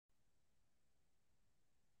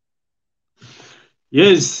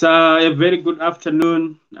Yes, a very good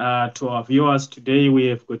afternoon to our viewers. Today we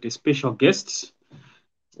have got a special guest,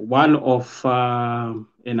 one of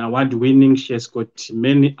an award winning. She has got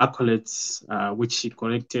many accolades, which she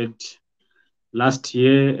collected last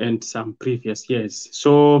year and some previous years.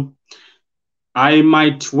 So I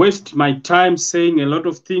might waste my time saying a lot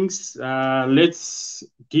of things. Let's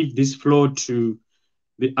give this floor to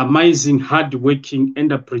the amazing, hardworking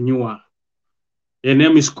entrepreneur. Her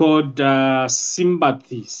name is called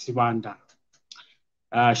Sympathy Sibanda.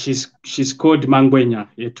 She's called Mangwenya,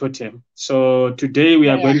 a totem. So today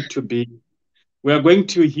Yeah. we are going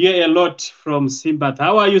to hear a lot from Simbath.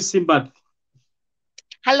 How are you, Simbath?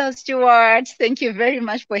 Hello, Stuart. Thank you very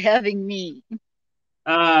much for having me.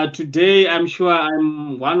 Today I'm sure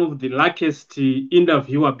I'm one of the luckiest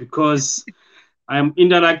interviewer because I'm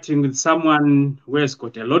interacting with someone who has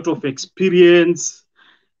got a lot of experience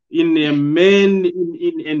in a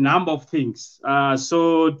number of things.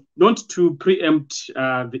 So not to preempt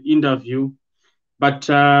the interview, but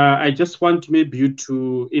I just want maybe you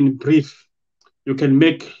to, in brief, you can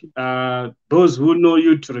make those who know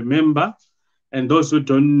you to remember and those who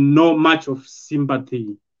don't know much of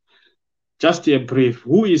Sympathy. Just a brief.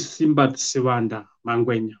 Who is Sympathy Siwanda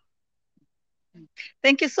Mangwenya?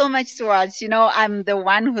 Thank you so much, Stuart. I'm the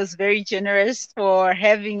one who's very generous for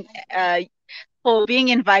for being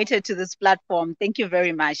invited to this platform. Thank you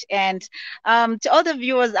very much. And to all the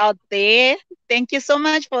viewers out there, thank you so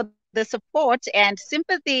much for the support. And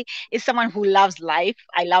Sympathy is someone who loves life.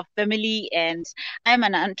 I love family, and I'm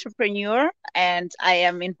an entrepreneur, and I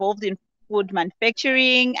am involved in food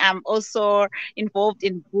manufacturing. I'm also involved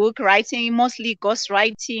in book writing, mostly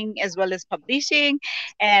ghostwriting as well as publishing.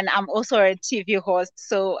 And I'm also a TV host.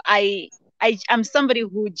 So I'm somebody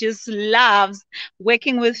who just loves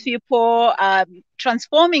working with people,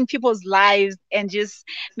 transforming people's lives, and just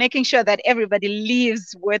making sure that everybody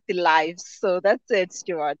lives worthy lives. So that's it,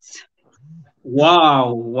 Stuart.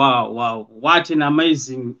 Wow, wow, wow. What an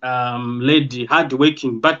amazing lady,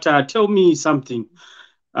 hardworking. But tell me something.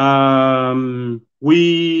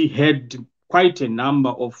 We had quite a number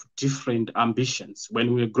of different ambitions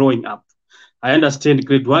when we were growing up. I understand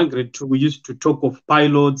grade one, grade two, we used to talk of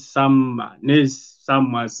pilots, some nurse,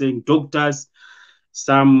 some were saying doctors,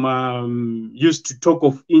 some used to talk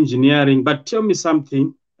of engineering. But tell me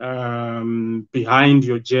something behind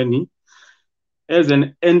your journey as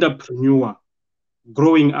an entrepreneur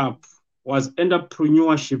growing up. Was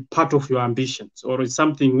entrepreneurship part of your ambitions, or is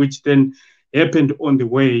something which then happened on the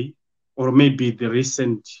way, or maybe the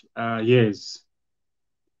recent years?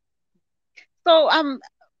 So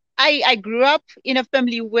I grew up in a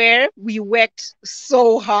family where we worked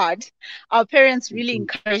so hard. Our parents really Mhm.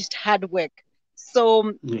 encouraged hard work.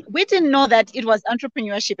 So Yeah. we didn't know that it was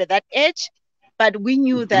entrepreneurship at that age, but we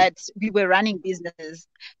knew Mhm. that we were running businesses.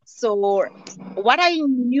 So what I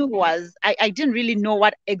knew was I didn't really know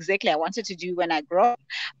what exactly I wanted to do when I grew up,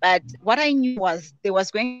 but what I knew was there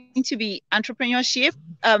was going to be entrepreneurship.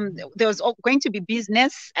 There was going to be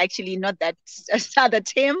business, actually, not that other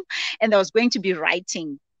term, and there was going to be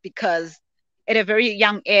writing because at a very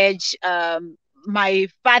young age, my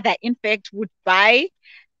father, in fact, would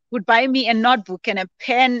buy me a notebook and a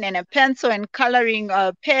pen and a pencil and coloring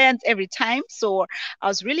pens every time. So I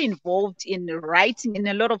was really involved in writing, in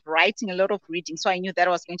a lot of writing, a lot of reading. So I knew that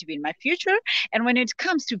was going to be in my future. And when it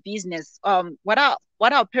comes to business, what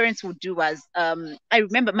our parents would do was, I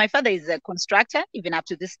remember my father is a constructor even up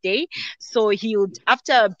to this day. So he would,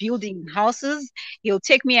 after building houses, he'll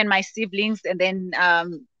take me and my siblings, and then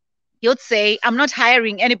he would say, I'm not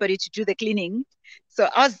hiring anybody to do the cleaning. So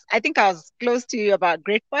I think I was close to about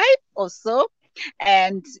grade 5 or so.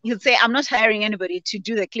 And he'd say, I'm not hiring anybody to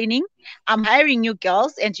do the cleaning. I'm hiring you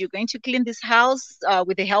girls, and you're going to clean this house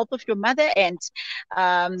with the help of your mother. And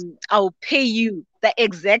I'll pay you the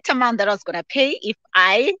exact amount that I was going to pay if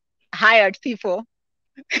I hired people.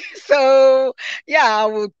 So yeah, I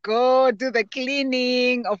would go do the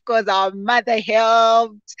cleaning. Of course, our mother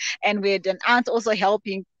helped, and we had an aunt also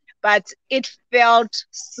helping. But it felt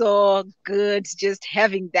so good just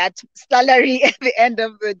having that salary at the end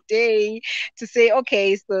of the day to say,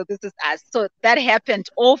 okay, so this is us. So that happened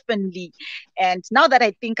oftenly. And now that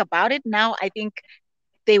I think about it, now I think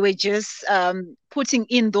they were just putting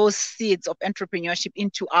in those seeds of entrepreneurship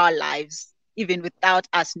into our lives, even without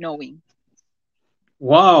us knowing.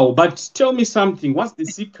 Wow, but tell me something. What's the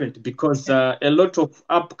secret? Because a lot of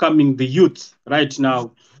upcoming the youth right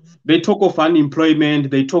now, they talk of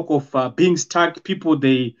unemployment, they talk of being stuck. People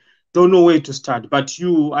don't know where to start. But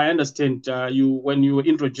you, I understand you when you were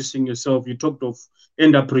introducing yourself, you talked of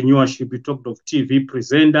entrepreneurship, you talked of TV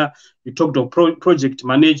presenter, you talked of project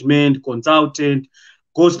management, consultant,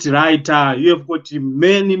 ghostwriter. You have got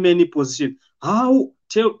many positions. How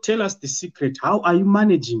tell us the secret? How are you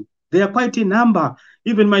managing? There are quite a number.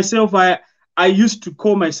 Even myself, I used to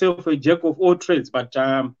call myself a jack of all trades, but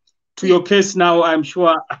to your case now, I'm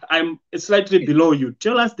sure I'm slightly below you.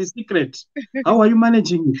 Tell us the secret. How are you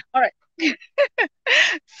managing it? All right.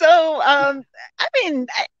 So, I mean,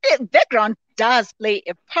 background does play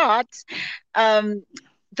a part. Um,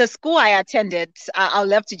 the school I attended, I'll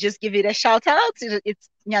love to just give it a shout out. It's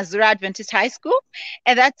Nyazura Adventist High School.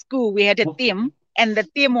 At that school, we had a theme, and the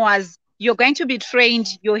theme was you're going to be trained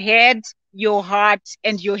your head, your heart,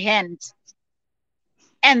 and your hand.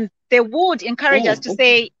 And they would encourage us Oh, to okay.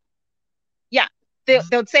 say, yeah, they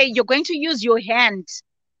would say you're going to use your hand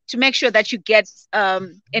to make sure that you get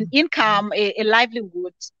an income, a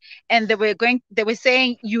livelihood. And they were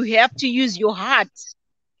saying you have to use your heart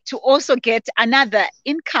to also get another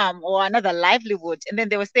income or another livelihood. And then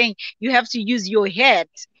they were saying you have to use your head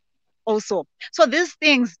also. So these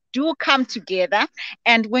things do come together.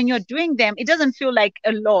 And when you're doing them, it doesn't feel like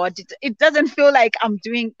a lot. It doesn't feel like I'm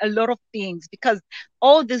doing a lot of things because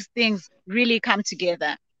all these things really come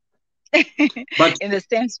together But in the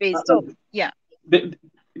same space. uh, So yeah. the,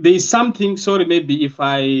 there is something, sorry, maybe if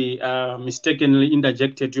I mistakenly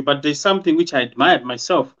interjected you, but there's something which I admired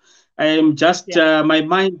myself. I am just, Yeah. my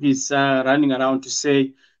mind is running around to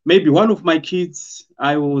say, maybe one of my kids,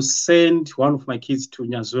 I will send one of my kids to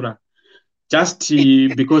Nyazura just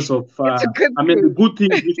because of, It's a good I mean, the school. good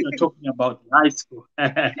things which you're talking about in high school.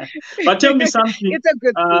 But tell me something. It's a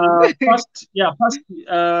good school.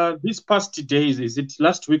 These past days, is it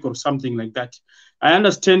last week or something like that? I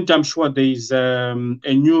understand, I'm sure there is a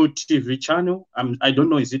new TV channel. I don't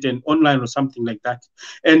know, is it an online or something like that?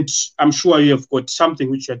 And I'm sure you have got something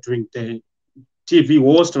which you're doing, the TV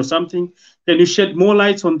host or something. Can you shed more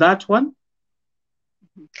lights on that one?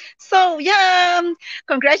 So yeah,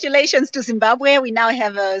 congratulations to Zimbabwe. We now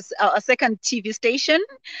have a second TV station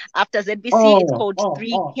after ZBC. It's Oh, called oh,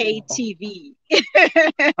 oh, 3K oh, oh. TV.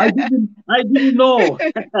 I didn't know.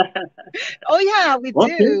 Oh yeah, we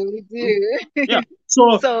Okay. do, we do. Yeah.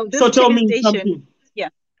 So So so this tell TV me station, something. yeah,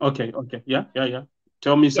 Okay, okay. Yeah.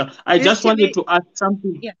 Tell me yeah, some. I this just wanted TV, to ask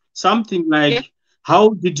something, yeah, something yeah. like, how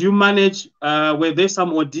did you manage? Were there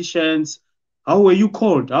some auditions? How were you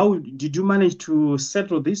called? How did you manage to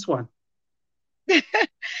settle this one?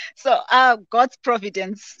 So God's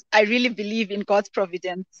providence. I really believe in God's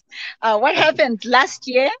providence. What Okay. happened last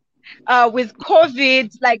year? With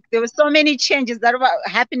COVID, like there were so many changes that were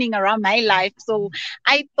happening around my life. So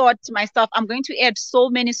I thought to myself, I'm going to add so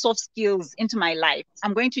many soft skills into my life.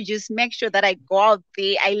 I'm going to just make sure that I go out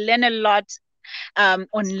there, I learn a lot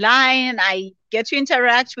online. I get to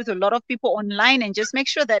interact with a lot of people online and just make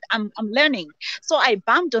sure that I'm learning. So I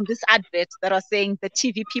bumped on this advert that was saying the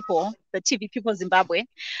TV people Zimbabwe.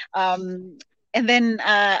 Um, and then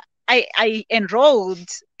I enrolled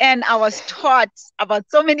and I was taught about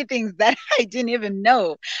so many things that I didn't even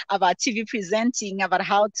know about TV presenting, about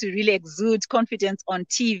how to really exude confidence on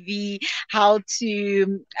TV, how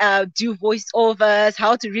to do voiceovers,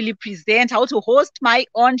 how to really present, how to host my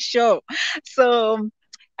own show. So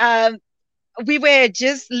um, we were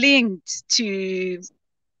just linked to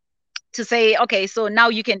say, okay, so now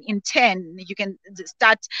you can intern, you can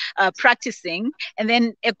start practicing. And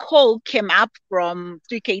then a call came up from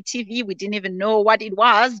 3K TV. We didn't even know what it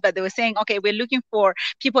was, but they were saying, okay, we're looking for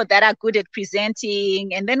people that are good at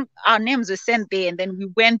presenting. And then our names were sent there. And then we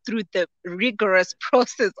went through the rigorous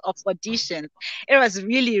process of audition. It was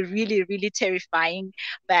really, really, really terrifying.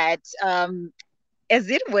 But as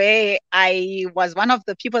it were, I was one of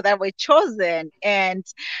the people that were chosen. And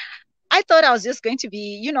I thought I was just going to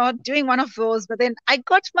be, doing one of those, but then I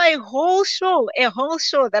got my whole show, a whole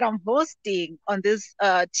show that I'm hosting on this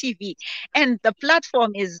TV. And the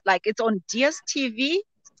platform is like, it's on DSTV,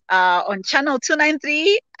 on channel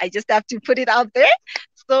 293. I just have to put it out there.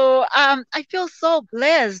 So I feel so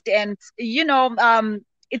blessed. And,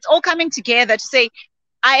 it's all coming together to say,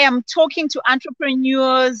 I am talking to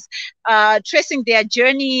entrepreneurs, tracing their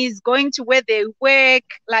journeys, going to where they work.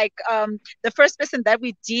 Like the first person that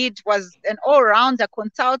we did was an all-rounder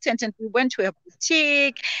consultant, and we went to a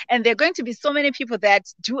boutique. And there are going to be so many people that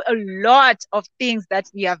do a lot of things that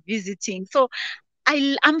we are visiting. So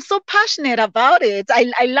I'm so passionate about it.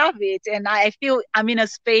 I love it, and I feel I'm in a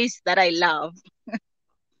space that I love.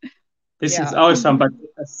 This is Yeah. awesome, but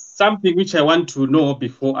something which I want to know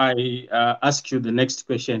before I ask you the next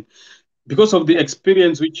question. because of the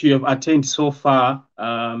experience which you have attained so far,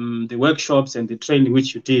 the workshops and the training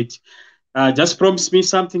which you did, just promise me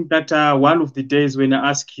something that one of the days when I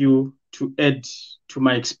ask you to add to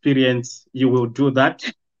my experience, you will do that.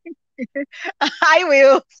 I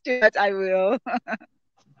will, Stuart. I will.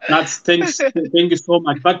 That's thanks. Thank you so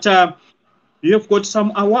much. But you have got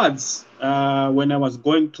some awards. When I was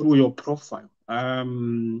going through your profile, I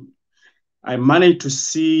managed to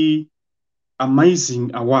see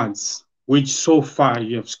amazing awards, which so far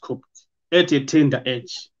you have scooped at a tender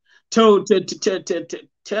age. Tell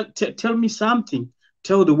me something.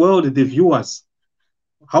 Tell the world, the viewers,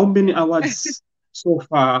 how many awards so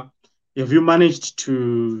far have you managed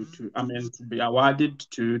to be awarded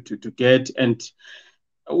to get? And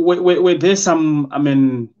were there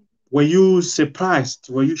some, were you surprised?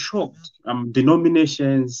 Were you shocked? The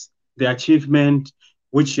nominations, the achievement,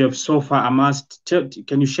 which you have so far amassed.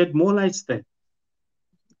 Can you shed more lights there?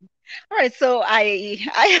 All right, so I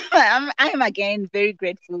am again very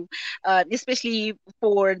grateful, especially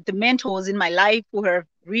for the mentors in my life who have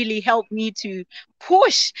really helped me to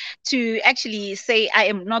push to actually say I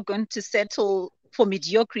am not going to settle for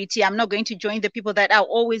mediocrity. I'm not going to join the people that are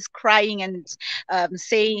always crying and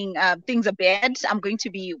saying things are bad. I'm going to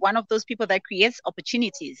be one of those people that creates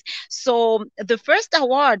opportunities. So the first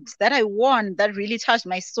award that I won that really touched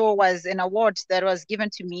my soul was an award that was given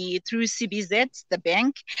to me through CBZ, the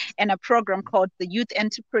bank, and a program called the Youth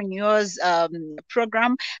Entrepreneurs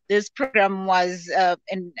Program. This program was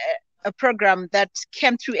a program that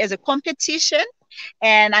came through as a competition,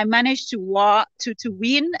 and I managed to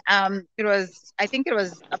win. I think it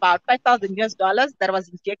was about $5,000 that was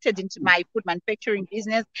injected into my food manufacturing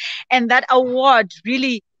business, and that award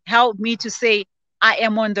really helped me to say I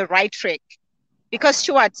am on the right track. Because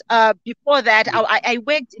Stuart, before that, I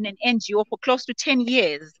worked in an NGO for close to 10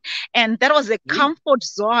 years, and that was a comfort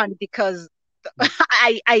zone because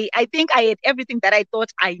I think I had everything that I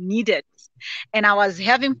thought I needed, and I was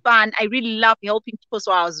having fun. I really love helping people,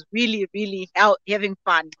 so I was really, really having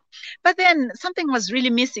fun. But then something was really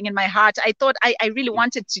missing in my heart. I thought I really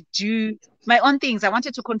wanted to do my own things. I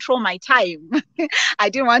wanted to control my time. I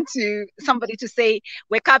didn't want somebody to say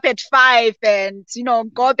wake up at 5 and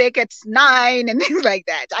go back at 9 and things like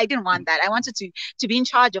that. I didn't want that. I wanted to be in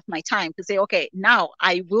charge of my time, to say, okay, now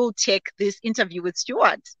I will take this interview with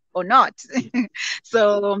Stuart or not.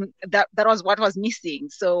 So that was what was missing.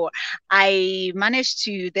 So I managed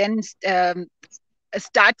to then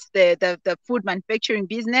start the food manufacturing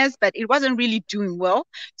business, but it wasn't really doing well.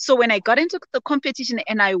 So when I got into the competition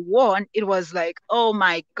and I won, it was like, oh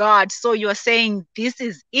my God, so you're saying this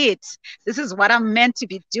is it. This is what I'm meant to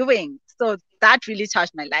be doing. So that really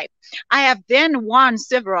touched my life. I have then won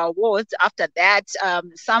several awards after that,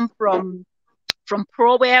 some from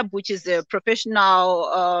ProWeb, which is a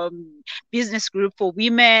professional business group for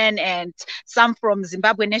women, and some from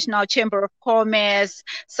Zimbabwe National Chamber of Commerce,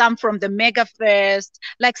 some from the Mega Fest,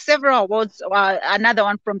 like several awards, another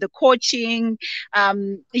one from the coaching,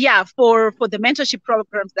 for the mentorship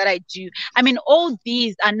programs that I do. I mean, all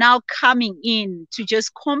these are now coming in to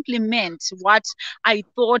just complement what I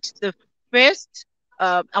thought the first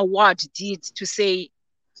award did, to say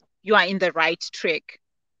you are in the right track.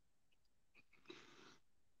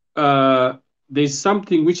 There's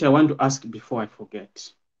something which I want to ask before I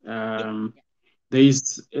forget. There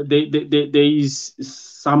is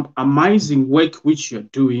some amazing work which you're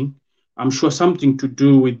doing. I'm sure something to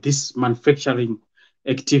do with this manufacturing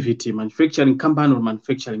company or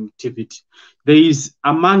manufacturing activity. There is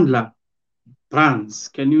Amandla Brands.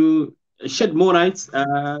 Can you shed more light?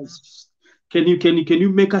 Can you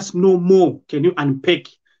make us know more? Can you unpack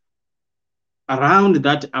around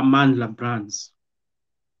that Amandla Brands?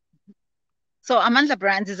 So Amandla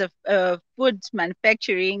Brands is a food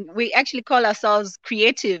manufacturing. We actually call ourselves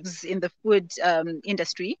creatives in the food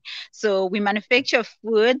industry. So we manufacture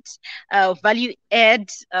food, value add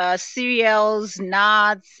cereals,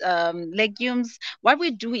 nuts, legumes. What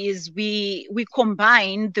we do is we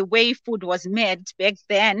combine the way food was made back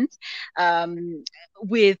then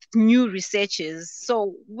with new researches.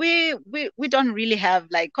 So we don't really have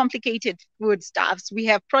like complicated food stuffs. We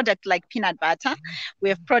have products like peanut butter. We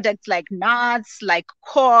have products like nuts, like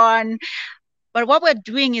corn. But what we're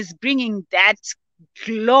doing is bringing that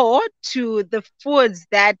glow to the foods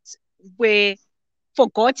that were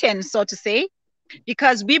forgotten, so to say,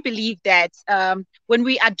 because we believe that when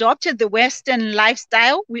we adopted the Western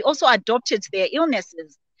lifestyle, we also adopted their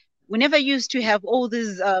illnesses. We never used to have all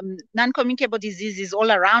these non-communicable diseases all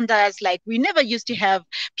around us. Like we never used to have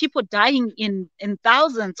people dying in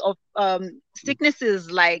thousands of sicknesses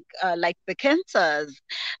like the cancers,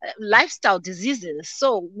 lifestyle diseases.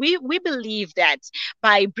 So we believe that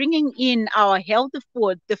by bringing in our healthy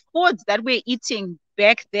food, the foods that we're eating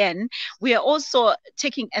back then, we are also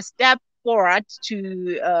taking a step forward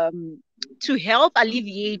to help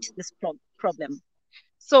alleviate this problem.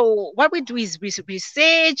 So what we do is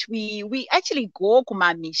research. We actually go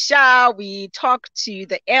kumamisha. We talk to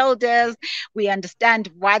the elders. We understand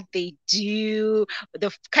what they do,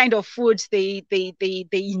 the kind of foods they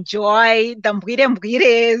enjoy, the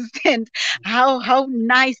mbwires, and how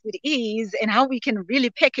nice it is, and how we can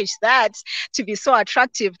really package that to be so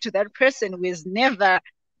attractive to that person who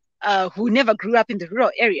never grew up in the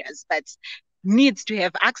rural areas, but needs to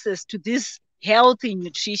have access to this healthy,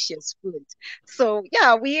 nutritious food. So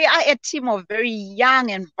yeah, we are a team of very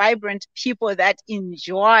young and vibrant people that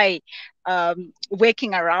enjoy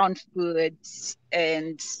working around food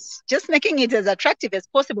and just making it as attractive as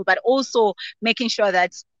possible, but also making sure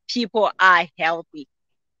that people are healthy.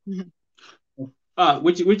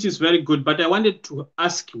 Which is very good. But I wanted to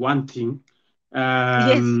ask one thing.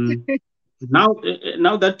 Yes. Now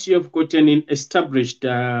that you have gotten in established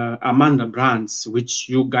Amandla Brands, which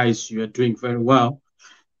you are doing very well,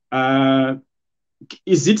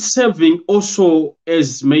 is it serving also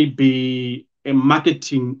as maybe a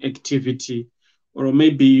marketing activity, or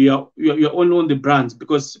maybe you're only on the brands,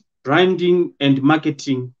 because branding and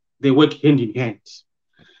marketing, they work hand in hand.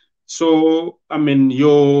 So, I mean,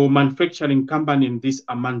 your manufacturing company in this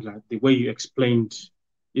Amandla, the way you explained,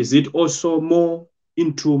 is it also more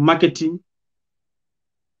into marketing?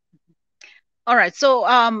 All right. So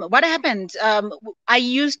what happened? I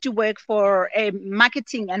used to work for a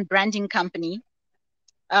marketing and branding company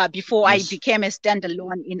before I Yes. became a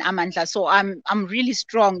standalone in Amandla. So I'm really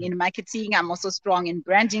strong in marketing. I'm also strong in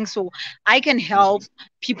branding. So I can help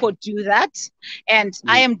people do that, and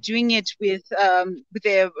I am doing it with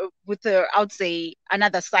a I would say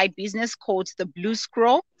another side business called the Blue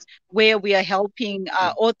Scroll, where we are helping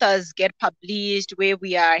authors get published, where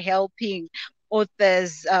we are helping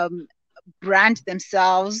authors brand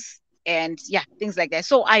themselves, and yeah, things like that.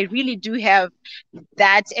 So I really do have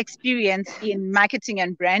that experience in marketing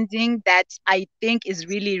and branding that I think is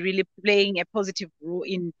really, really playing a positive role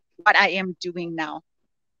in what I am doing now.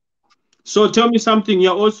 So tell me something.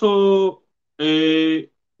 You're also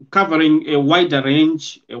covering a wider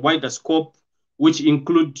range, a wider scope, which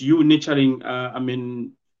include you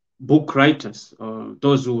nurturing, book writers,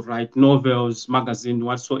 those who write novels, magazine,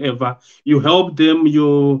 whatsoever. You help them.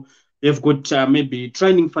 You've got maybe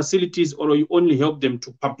training facilities, or you only help them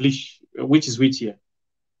to publish. Which is which here?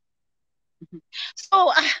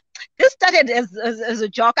 So this started as a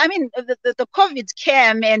joke. I mean, the COVID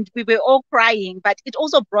came and we were all crying, but it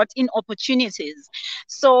also brought in opportunities.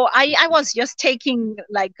 So I was just taking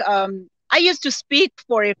I used to speak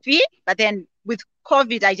for a fee, but then with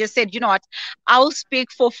COVID, I just said, you know what, I'll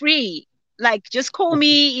speak for free. Like, just call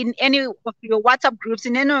me in any of your WhatsApp groups,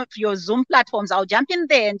 in any of your Zoom platforms. I'll jump in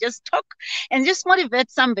there and just talk and just motivate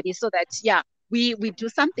somebody so that, yeah, we do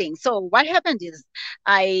something. So what happened is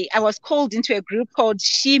I was called into a group called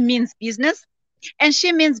She Means Business. And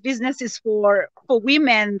She Means Business is for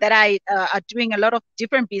women that are doing a lot of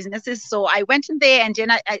different businesses. So I went in there, and then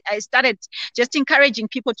I started just encouraging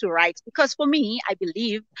people to write, because for me, I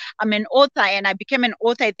believe I'm an author, and I became an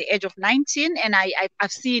author at the age of 19, and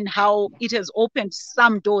I've seen how it has opened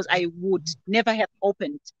some doors I would never have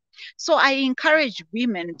opened. So I encourage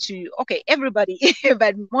women to, okay, everybody,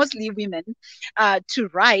 but mostly women, to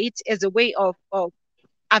write as a way of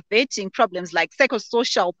averting problems like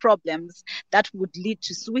psychosocial problems that would lead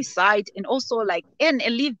to suicide, and also like earn a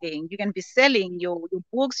living. You can be selling your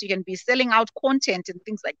books, you can be selling out content and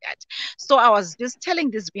things like that. So I was just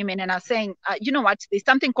telling these women, and I was saying, you know what, there's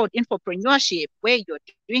something called infopreneurship, where you're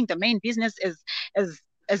doing the main business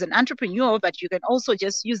as an entrepreneur, but you can also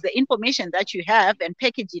just use the information that you have and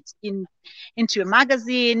package it into a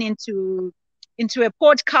magazine, into a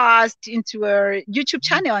podcast, into a YouTube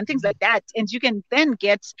channel and things like that. And you can then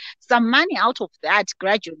get some money out of that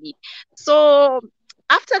gradually. So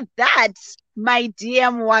after that, my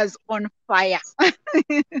DM was on fire.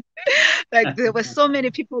 Like, there were so many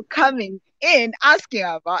people coming in asking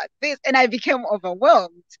about this, and I became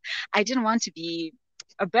overwhelmed. I didn't want to be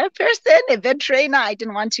a bad person, a bad trainer. I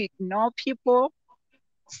didn't want to ignore people.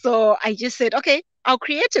 So I just said, okay, I'll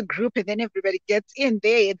create a group, and then everybody gets in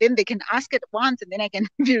there, and then they can ask it once, and then I can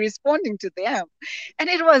be responding to them. And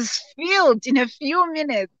it was filled in a few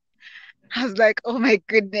minutes. I was like, oh my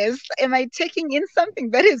goodness, am I taking in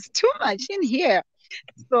something that is too much in here?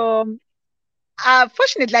 So,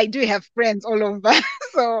 fortunately, I do have friends all over.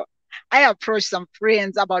 So I approached some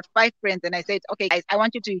friends, about 5 friends, and I said, okay, guys, I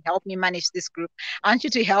want you to help me manage this group. I want you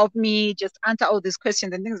to help me just answer all these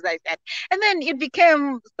questions and things like that. And then it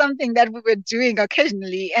became something that we were doing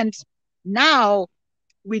occasionally. And now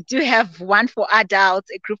we do have one for adults,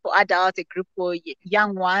 a group for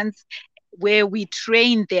young ones, where we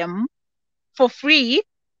train them for free,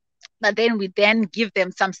 but then we then give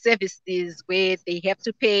them some services where they have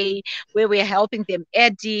to pay, where we are helping them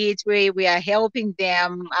edit, where we are helping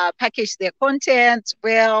them package their content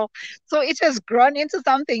well. So it has grown into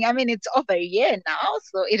something. I mean, it's over a year now,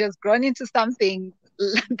 so it has grown into something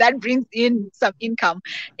that brings in some income,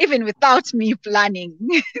 even without me planning.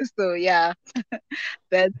 So yeah,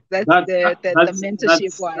 that's That, that the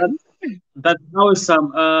mentorship one. that's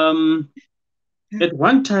awesome. At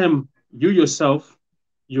one time, you yourself,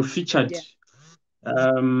 you featured, Yeah,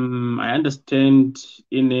 I understand,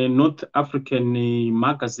 in a North African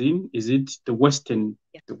magazine. Is it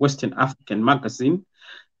yeah, the Western African magazine?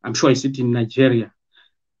 I'm sure it's it in Nigeria.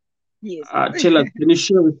 yes. Tell us, can you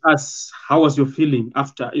share with us how was your feeling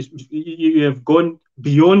after you have gone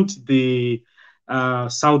beyond the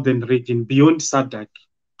southern region, beyond SADC,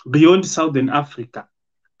 beyond Southern Africa,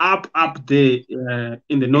 up there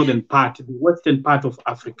in the northern part, the western part of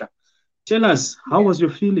Africa. Tell us, how Yeah. was your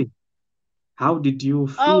feeling? How did you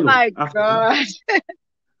Oh feel my after that? God.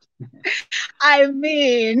 I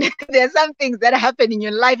mean, there's some things that happen in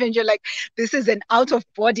your life, and you're like, this is an out of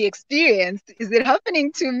body experience. Is it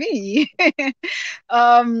happening to me?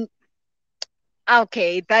 um,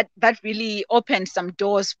 okay, that really opened some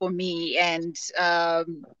doors for me. And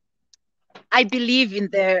I believe in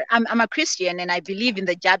I'm a Christian, and I believe in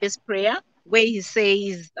the Jabez prayer, where he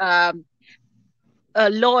says,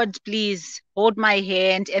 Lord, please hold my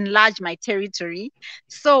hand, enlarge my territory.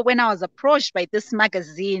 So when I was approached by this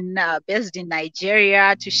magazine based in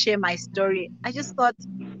Nigeria to share my story, I just thought,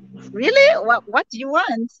 really? What do you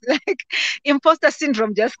want? Like, imposter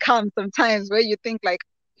syndrome just comes sometimes, where you think like,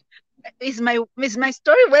 is my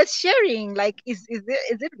story worth sharing? Like, is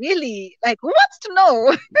it really, like, who wants to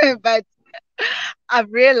know? But I've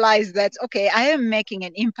realized that, okay, I am making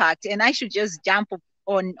an impact, and I should just jump up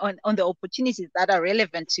on the opportunities that are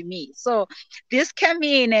relevant to me. So this came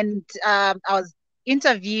in, and I was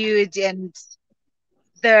interviewed, and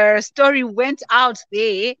the story went out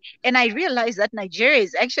there, and I realized that Nigeria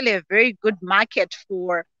is actually a very good market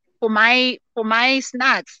for my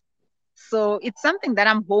snacks. So it's something that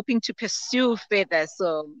I'm hoping to pursue further.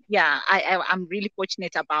 So yeah, I'm really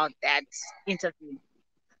fortunate about that interview.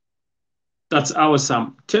 That's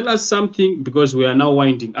awesome. Tell us something because we are now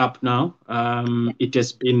winding up now. Yeah. It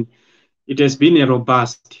has been a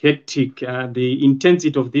robust, hectic. The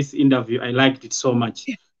intensity of this interview, I liked it so much.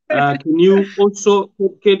 Can you also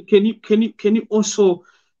can you also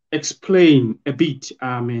explain a bit?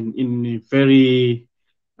 I mean, in a very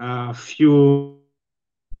few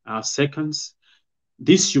seconds,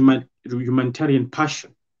 this humanitarian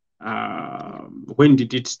passion. When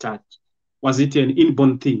did it start? Was it an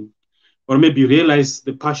inborn thing, or maybe you realize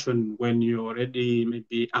the passion when you're already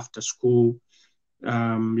maybe after school?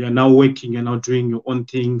 You're now working, you're now doing your own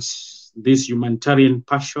things. This humanitarian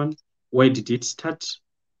passion, where did it start?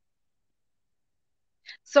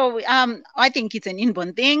 So I think it's an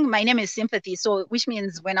inborn thing. My name is Sympathy, so which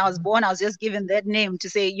means when I was born, I was just given that name to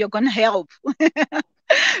say you're gonna help.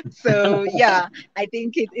 So yeah, I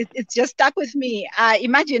think it's just stuck with me.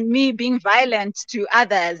 Imagine me being violent to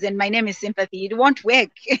others, and my name is Sympathy. It won't work.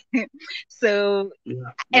 So,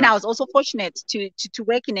 Yeah, and yeah. I was also fortunate to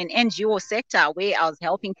work in an NGO sector where I was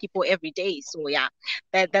helping people every day. So yeah,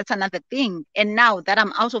 that's another thing. And now that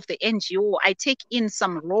I'm out of the NGO, I take in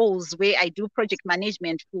some roles where I do project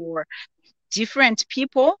management for different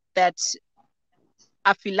people that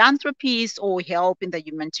are philanthropies or help in the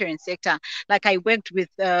humanitarian sector. Like I worked with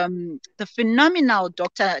the phenomenal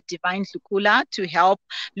Dr. Divine Lukula to help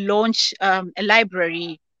launch a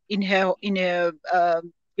library in her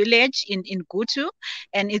village in Gutu,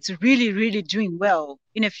 and it's really, really doing well.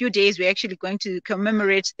 In a few days, we're actually going to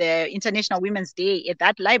commemorate the International Women's Day at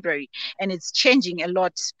that library, and it's changing a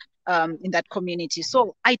lot in that community.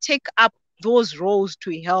 So I take up those roles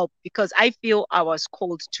to help because I feel I was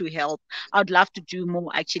called to help. I'd love to do more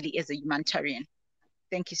actually as a humanitarian.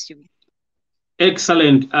 Thank you, Stu.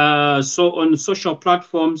 Excellent. So on social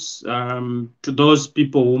platforms, to those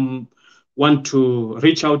people who want to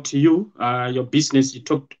reach out to you, your business, you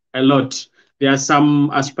talked a lot. There are some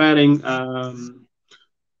aspiring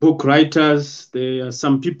book writers. There are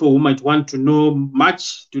some people who might want to know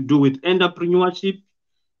much to do with entrepreneurship,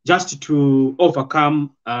 just to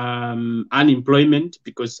overcome unemployment,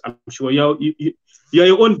 because I'm sure you're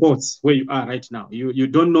your own boss where you are right now. You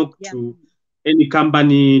don't look Yeah. to any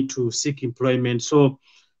company to seek employment. So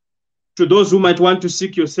to those who might want to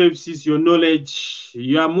seek your services, your knowledge,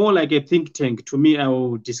 you are more like a think tank. To me, I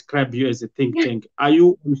will describe you as a think tank. Are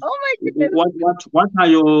you? Oh my goodness. What are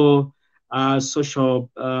your social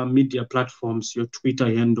media platforms? Your Twitter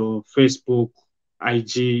handle, Facebook,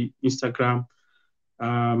 IG, Instagram,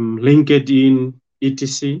 LinkedIn,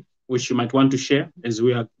 etc., which you might want to share as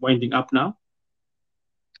we are winding up now.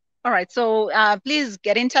 All right. So please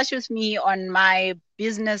get in touch with me on my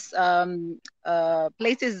business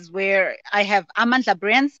places where I have Amandla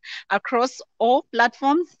Brands across all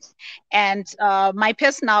platforms. And my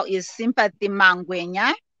personal is Sympathy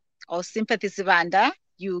Mangwenya or Sympathy Sibanda.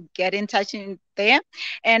 You get in touch in there.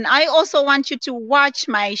 And I also want you to watch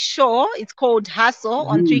my show. It's called Hustle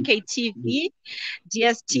on Mm. 3K TV.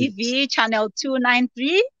 Yes. DSTV channel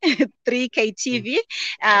 293, 3K TV.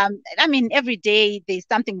 I mean, every day there's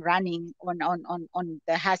something running on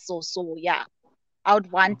the hustle. So yeah, I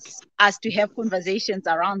would want Okay. us to have conversations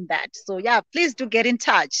around that. So yeah, please do get in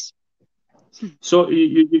touch. So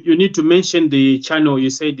you need to mention the channel.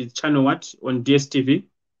 You said the channel what on DSTV,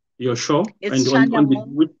 your show, It's and on the channel,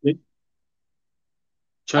 which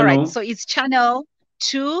all right. channel, So it's channel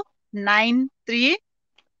 293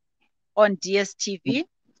 on DSTV,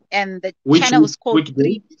 and the which channel is called which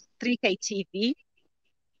day? 3K TV.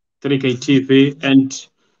 3K TV.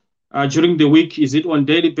 And during the week, is it on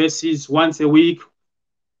daily basis, once a week?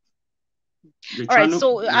 Your All right. channel.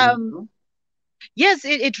 So yes,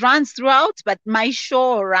 it runs throughout, but my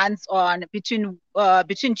show runs on between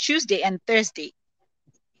Tuesday and Thursday.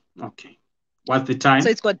 Okay. What's the So time?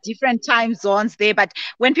 it's got different time zones there. But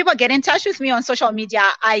when people get in touch with me on social media,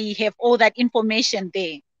 I have all that information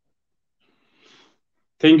there.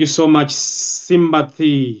 Thank you so much,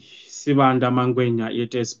 Sympathy Sibanda Mangwenya.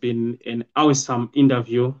 It has been an awesome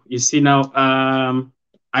interview. You see now,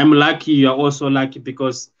 I'm lucky. You are also lucky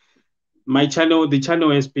because my channel, the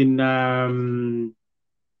channel has been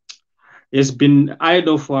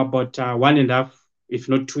idle for about 1.5, if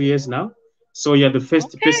not 2 years now. So you're the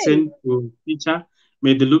first Okay. person to feature.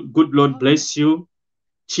 May the good Lord bless you.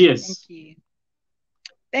 Thank Cheers. you.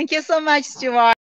 Thank you so much, Stuart.